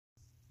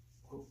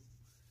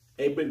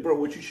Hey, big bro,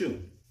 what you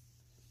shooting?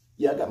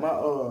 Yeah, I got my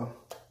AR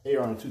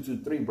on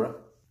 223, bro.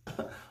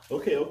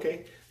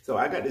 Okay. So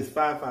I got this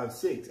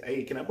 5.56.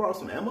 Hey, can I borrow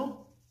some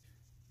ammo?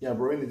 Yeah,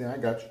 bro, anything, I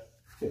got you.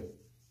 Okay.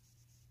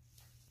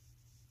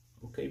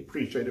 Okay,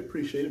 appreciate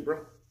it,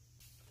 bro.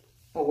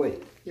 Oh,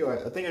 wait. Yo,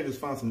 I think I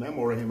just found some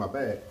ammo right here in my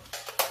bag.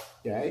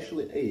 Yeah,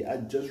 actually, hey, I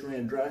just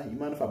ran dry. You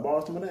mind if I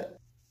borrow some of that?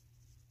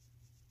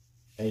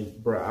 Hey,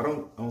 bro, I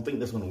don't think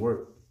that's gonna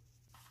work.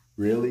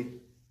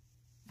 Really?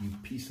 You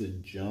piece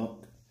of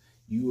junk.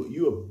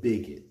 You a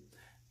bigot.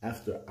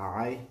 After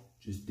I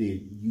just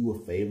did you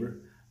a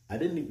favor, I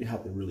didn't even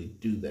have to really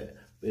do that.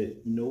 But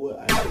you know what?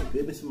 I have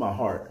goodness in my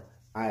heart.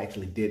 I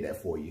actually did that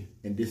for you.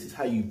 And this is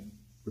how you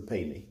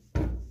repay me.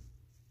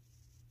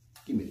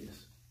 Give me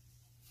this.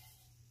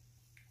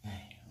 Dang,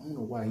 I don't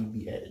know why he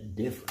be acting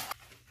different.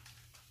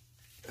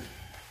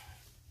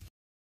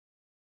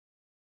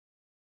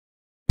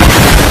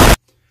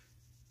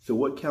 So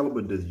what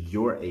caliber does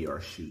your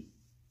AR shoot?